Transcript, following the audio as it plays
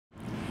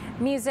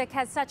Music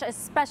has such a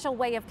special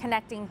way of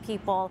connecting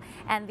people,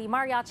 and the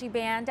Mariachi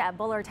band at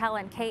Bullard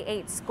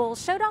K-8 school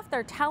showed off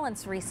their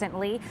talents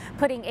recently,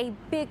 putting a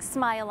big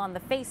smile on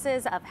the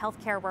faces of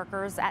healthcare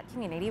workers at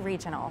Community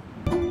Regional.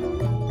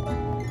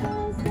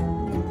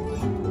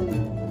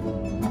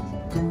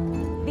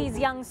 These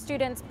young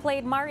students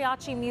played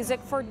mariachi music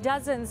for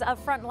dozens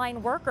of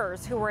frontline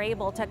workers who were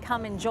able to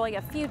come enjoy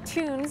a few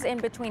tunes in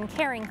between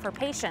caring for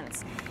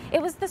patients.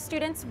 It was the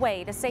students'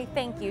 way to say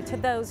thank you to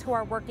those who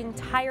are working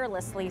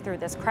tirelessly through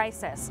this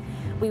crisis.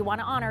 We want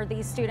to honor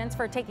these students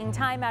for taking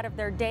time out of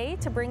their day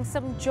to bring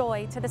some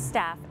joy to the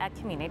staff at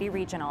Community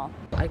Regional.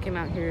 I came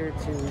out here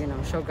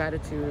to, show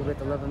gratitude with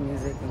the love of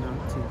music,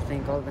 to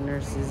thank all the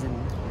nurses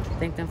and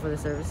thank them for the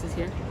services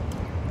here,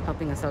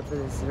 helping us out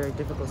through this very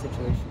difficult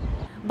situation.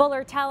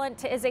 Bullard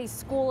Talent is a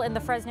school in the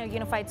Fresno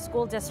Unified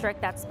School District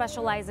that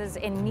specializes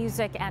in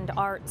music and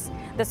arts.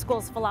 The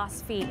school's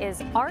philosophy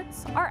is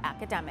arts are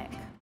academic.